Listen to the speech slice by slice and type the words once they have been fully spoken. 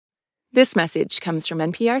This message comes from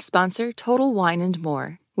NPR sponsor Total Wine &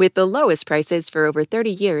 More. With the lowest prices for over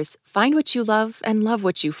 30 years, find what you love and love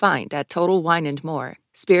what you find at Total Wine & More.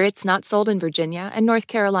 Spirits not sold in Virginia and North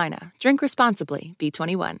Carolina. Drink responsibly.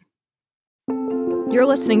 B21. You're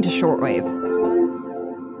listening to Shortwave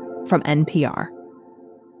from NPR.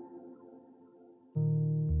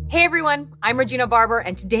 Hey everyone, I'm Regina Barber,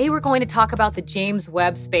 and today we're going to talk about the James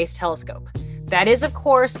Webb Space Telescope. That is, of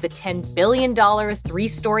course, the $10 billion,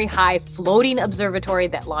 three-story high floating observatory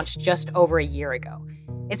that launched just over a year ago.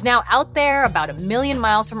 It's now out there about 1 million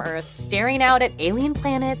miles from Earth, staring out at alien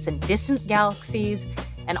planets and distant galaxies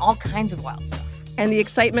and all kinds of wild stuff. And the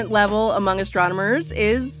excitement level among astronomers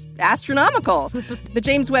is astronomical. The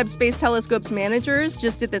James Webb Space Telescope's managers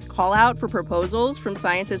just did this call out for proposals from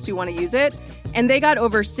scientists who want to use it, and they got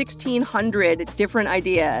over 1,600 different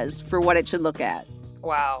ideas for what it should look at.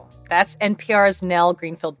 Wow. That's NPR's Nell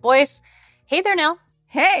Greenfield-Boyce. Hey there, Nell.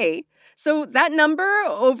 Hey. So that number,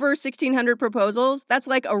 over 1,600 proposals, that's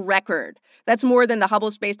like a record. That's more than the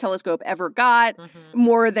Hubble Space Telescope ever got,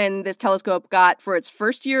 more than this telescope got for its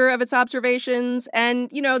first year of its observations. And,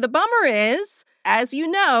 you know, the bummer is, as you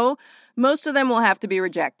know, most of them will have to be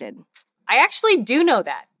rejected. I actually do know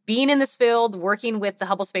that. Being in this field, working with the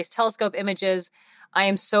Hubble Space Telescope images, I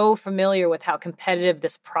am so familiar with how competitive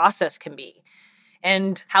this process can be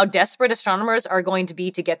and how desperate astronomers are going to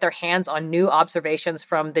be to get their hands on new observations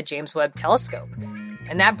from the James Webb Telescope.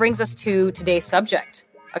 And that brings us to today's subject,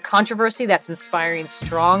 a controversy that's inspiring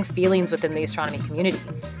strong feelings within the astronomy community.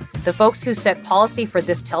 The folks who set policy for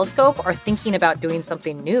this telescope are thinking about doing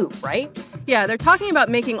something new, right? Yeah, they're talking about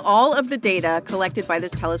making all of the data collected by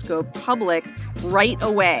this telescope public right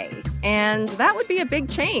away. And that would be a big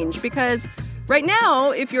change because right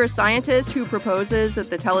now, if you're a scientist who proposes that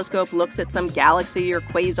the telescope looks at some galaxy or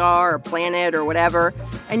quasar or planet or whatever,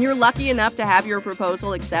 and you're lucky enough to have your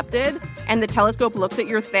proposal accepted, and the telescope looks at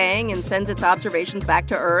your thing and sends its observations back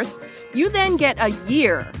to Earth, you then get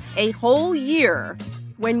a whole year,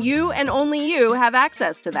 when you and only you have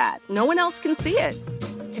access to that. No one else can see it.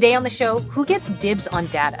 Today on the show, who gets dibs on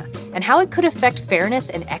data and how it could affect fairness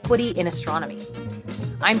and equity in astronomy.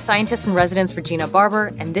 I'm scientist in residence Regina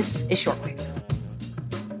Barber, and this is Shortwave.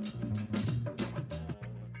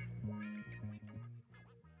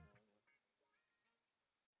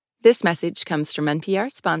 This message comes from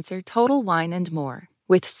NPR sponsor Total Wine & More.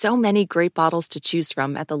 With so many great bottles to choose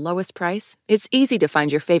from at the lowest price, it's easy to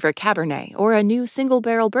find your favorite Cabernet or a new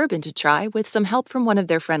single-barrel bourbon to try with some help from one of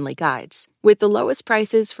their friendly guides. With the lowest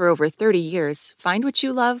prices for over 30 years, find what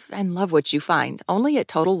you love and love what you find only at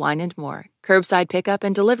Total Wine & More. Curbside pickup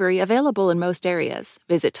and delivery available in most areas.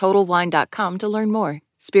 Visit TotalWine.com to learn more.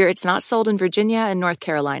 Spirits not sold in Virginia and North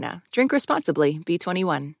Carolina. Drink responsibly.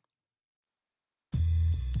 B21.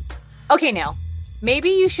 Okay, now, maybe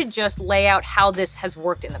you should just lay out how this has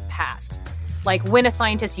worked in the past. Like when a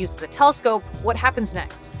scientist uses a telescope, what happens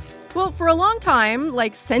next? Well, for a long time,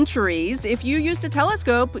 like centuries, if you used a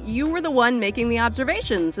telescope, you were the one making the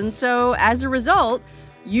observations. And so, as a result,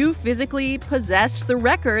 you physically possessed the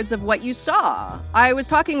records of what you saw. I was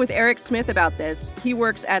talking with Eric Smith about this. He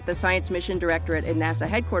works at the Science Mission Directorate at NASA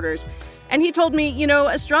headquarters. And he told me, you know,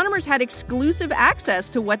 astronomers had exclusive access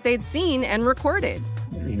to what they'd seen and recorded.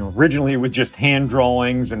 You know, originally it was just hand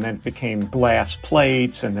drawings, and then it became glass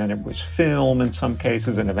plates, and then it was film in some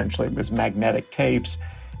cases, and eventually it was magnetic tapes.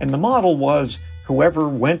 And the model was whoever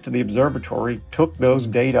went to the observatory took those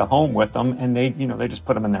data home with them, and they just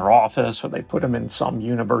put them in their office, or they put them in some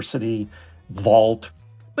university vault.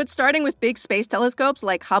 But starting with big space telescopes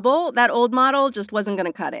like Hubble, that old model just wasn't going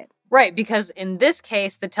to cut it. Right, because in this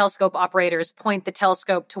case, the telescope operators point the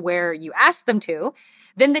telescope to where you ask them to.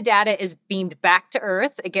 Then the data is beamed back to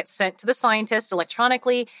Earth. It gets sent to the scientist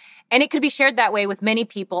electronically, and it could be shared that way with many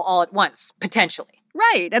people all at once, potentially.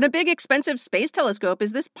 Right, and a big expensive space telescope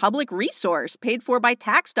is this public resource paid for by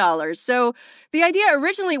tax dollars. So the idea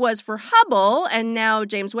originally was for Hubble, and now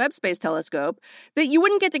James Webb Space Telescope, that you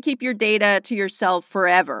wouldn't get to keep your data to yourself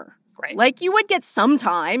forever. Right. Like you would get some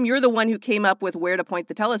time. You're the one who came up with where to point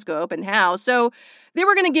the telescope and how. So they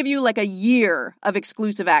were going to give you like a year of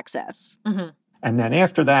exclusive access. Mm-hmm. And then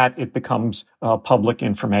after that, it becomes public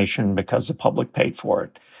information because the public paid for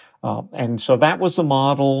it. And so that was the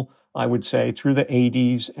model, I would say, through the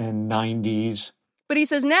 80s and 90s. But he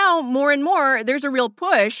says now, more and more, there's a real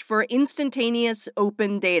push for instantaneous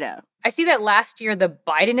open data. I see that last year, the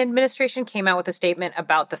Biden administration came out with a statement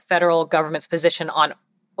about the federal government's position on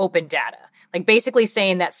open data, like basically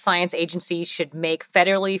saying that science agencies should make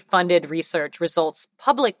federally funded research results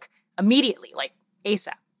public immediately, like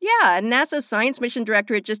ASAP. Yeah, and NASA's Science Mission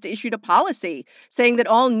Directorate just issued a policy saying that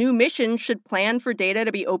all new missions should plan for data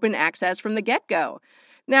to be open access from the get-go.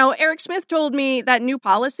 Now, Eric Smith told me that new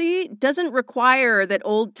policy doesn't require that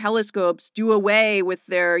old telescopes do away with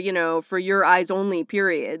their, for your eyes only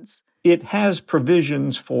periods. It has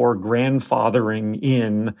provisions for grandfathering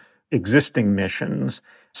in existing missions,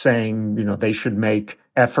 saying, they should make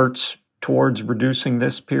efforts towards reducing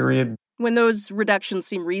this period. When those reductions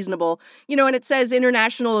seem reasonable, and it says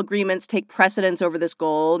international agreements take precedence over this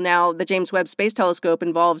goal. Now, the James Webb Space Telescope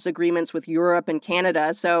involves agreements with Europe and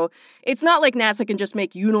Canada, so it's not like NASA can just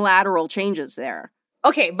make unilateral changes there.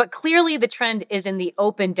 Okay, but clearly the trend is in the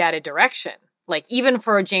open data direction, like even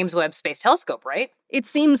for a James Webb Space Telescope, right? It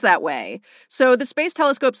seems that way. So the Space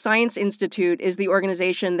Telescope Science Institute is the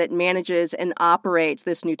organization that manages and operates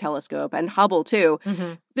this new telescope, and Hubble, too.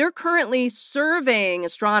 Mm-hmm. They're currently surveying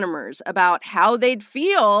astronomers about how they'd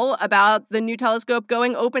feel about the new telescope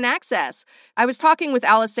going open access. I was talking with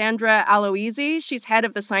Alessandra Aloisi. She's head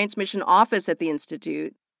of the Science Mission Office at the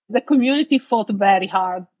Institute. The community fought very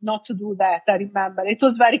hard not to do that, I remember. It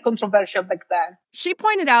was very controversial back then. She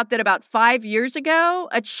pointed out that about 5 years ago,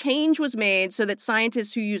 a change was made so that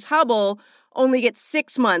scientists who use Hubble only get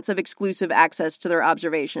 6 months of exclusive access to their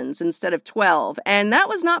observations instead of 12. And that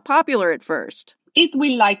was not popular at first. It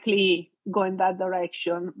will likely go in that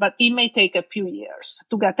direction, but it may take a few years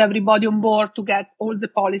to get everybody on board, to get all the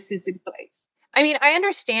policies in place. I mean, I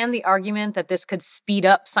understand the argument that this could speed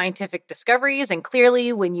up scientific discoveries, and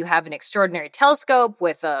clearly when you have an extraordinary telescope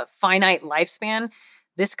with a finite lifespan,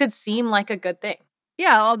 this could seem like a good thing.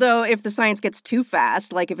 Yeah, although if the science gets too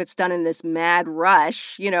fast, like if it's done in this mad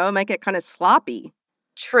rush, it might get kind of sloppy.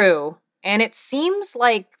 True. And it seems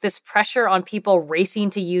like this pressure on people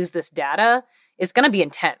racing to use this data is going to be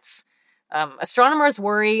intense. Astronomers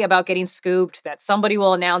worry about getting scooped, that somebody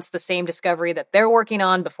will announce the same discovery that they're working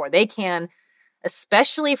on before they can.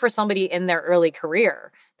 Especially for somebody in their early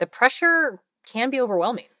career, the pressure can be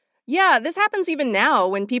overwhelming. Yeah, this happens even now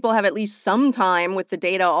when people have at least some time with the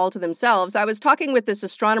data all to themselves. I was talking with this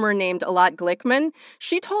astronomer named Alat Glickman.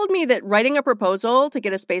 She told me that writing a proposal to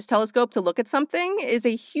get a space telescope to look at something is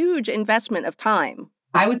a huge investment of time.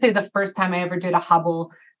 I would say the first time I ever did a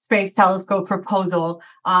Hubble Space Telescope proposal,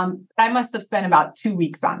 I must have spent about 2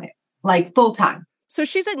 weeks on it, like full time. So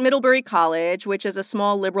she's at Middlebury College, which is a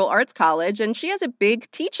small liberal arts college, and she has a big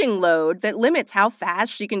teaching load that limits how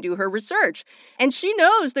fast she can do her research. And she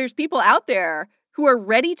knows there's people out there who are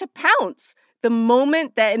ready to pounce the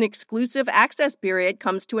moment that an exclusive access period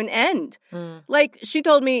comes to an end. Like, she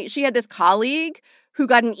told me she had this colleague who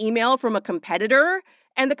got an email from a competitor,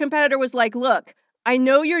 and the competitor was like, look, I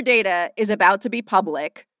know your data is about to be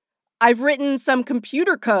public. I've written some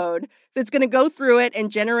computer code that's going to go through it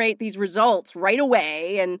and generate these results right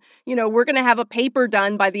away. And, we're going to have a paper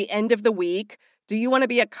done by the end of the week. Do you want to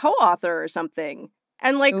be a co-author or something?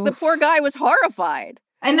 And the poor guy was horrified.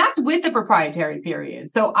 And that's with the proprietary period.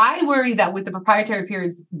 So I worry that with the proprietary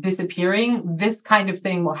periods disappearing, this kind of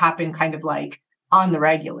thing will happen kind of like on the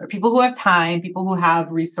regular. People who have time, people who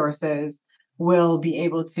have resources will be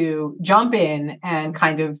able to jump in and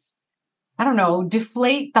kind of,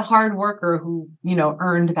 deflate the hard worker who,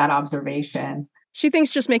 earned that observation. She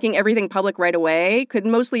thinks just making everything public right away could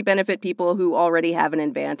mostly benefit people who already have an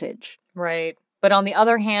advantage. Right. But on the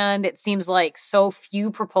other hand, it seems like so few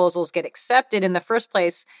proposals get accepted in the first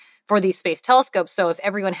place for these space telescopes. So if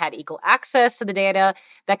everyone had equal access to the data,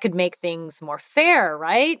 that could make things more fair,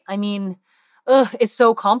 right? I mean, it's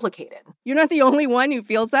so complicated. You're not the only one who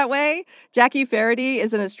feels that way. Jackie Faraday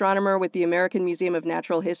is an astronomer with the American Museum of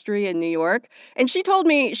Natural History in New York, and she told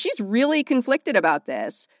me she's really conflicted about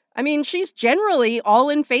this. I mean, she's generally all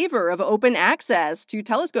in favor of open access to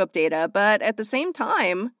telescope data, but at the same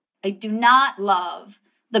time, I do not love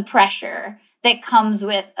the pressure that comes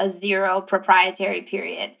with a zero proprietary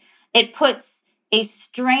period. It puts a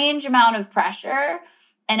strange amount of pressure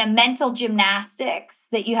and a mental gymnastics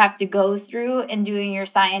that you have to go through in doing your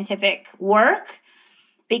scientific work,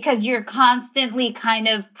 because you're constantly kind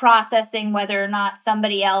of processing whether or not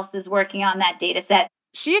somebody else is working on that data set.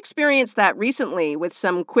 She experienced that recently with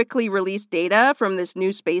some quickly released data from this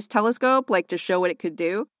new space telescope, to show what it could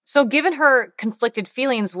do. So given her conflicted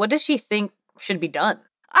feelings, what does she think should be done?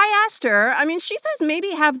 I asked her. She says maybe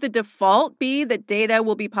have the default be that data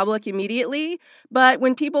will be public immediately. But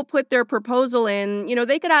when people put their proposal in,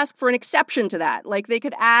 they could ask for an exception to that. They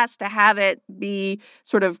could ask to have it be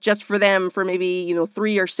sort of just for them for maybe,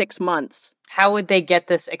 3 or 6 months. How would they get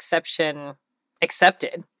this exception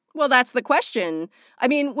accepted? Well, that's the question. I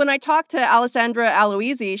mean, when I talked to Alessandra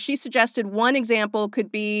Aloisi, she suggested one example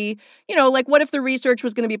could be, like what if the research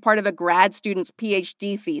was going to be part of a grad student's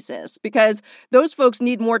PhD thesis? Because those folks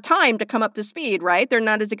need more time to come up to speed, right? They're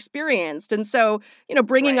not as experienced. And so,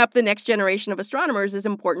 bringing up the next generation of astronomers is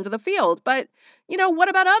important to the field. But, what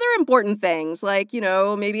about other important things? Like,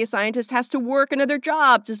 maybe a scientist has to work another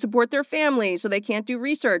job to support their family, so they can't do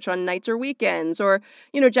research on nights or weekends. Or,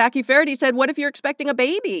 Jackie Faraday said, what if you're expecting a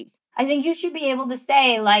baby? I think you should be able to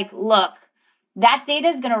say, look, that data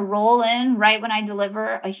is going to roll in right when I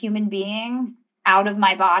deliver a human being out of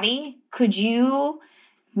my body. Could you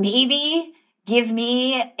maybe give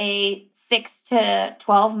me a 6 to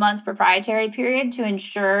 12 month proprietary period to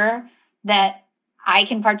ensure that I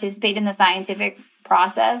can participate in the scientific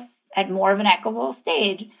process at more of an equitable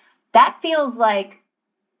stage? That feels like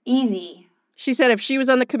easy. She said if she was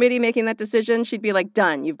on the committee making that decision, she'd be like,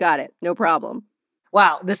 done, you've got it, no problem.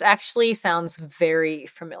 Wow, this actually sounds very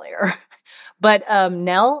familiar. But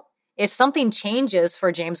Nell, if something changes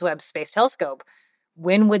for James Webb Space Telescope,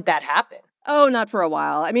 when would that happen? Oh, not for a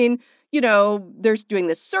while. I mean, there's doing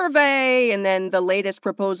this survey, and then the latest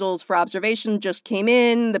proposals for observation just came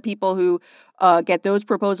in. The people who get those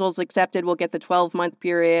proposals accepted will get the 12-month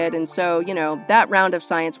period. And so, that round of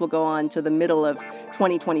science will go on to the middle of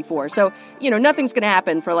 2024. So, nothing's going to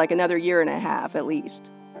happen for another year and a half at least.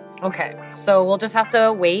 Okay, so we'll just have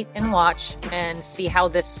to wait and watch and see how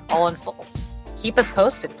this all unfolds. Keep us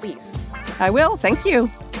posted, please. I will. Thank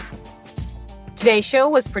you. Today's show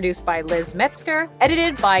was produced by Liz Metzger,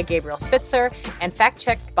 edited by Gabriel Spitzer, and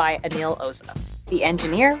fact-checked by Anil Oza. The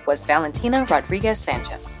engineer was Valentina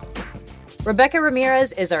Rodriguez-Sanchez. Rebecca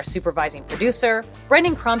Ramirez is our supervising producer.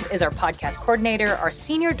 Brendan Crump is our podcast coordinator. Our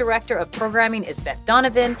senior director of programming is Beth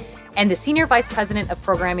Donovan. And the senior vice president of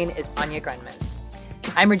programming is Anya Grenman.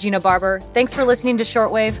 I'm Regina Barber. Thanks for listening to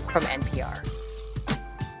Shortwave from NPR.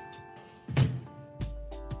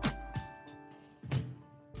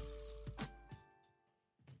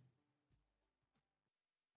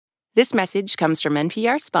 This message comes from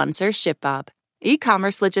NPR sponsor ShipBob.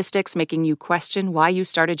 E-commerce logistics making you question why you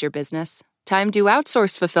started your business? Time to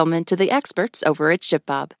outsource fulfillment to the experts over at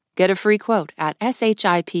ShipBob. Get a free quote at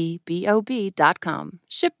shipbob.com.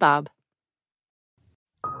 ShipBob.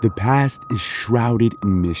 The past is shrouded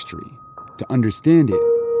in mystery. To understand it,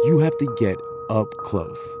 you have to get up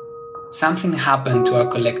close. Something happened to our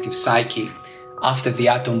collective psyche after the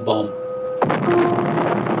atom bomb.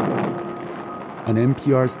 On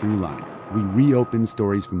NPR's Throughline, we reopen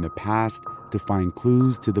stories from the past to find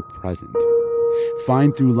clues to the present.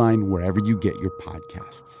 Find Throughline wherever you get your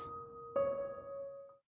podcasts.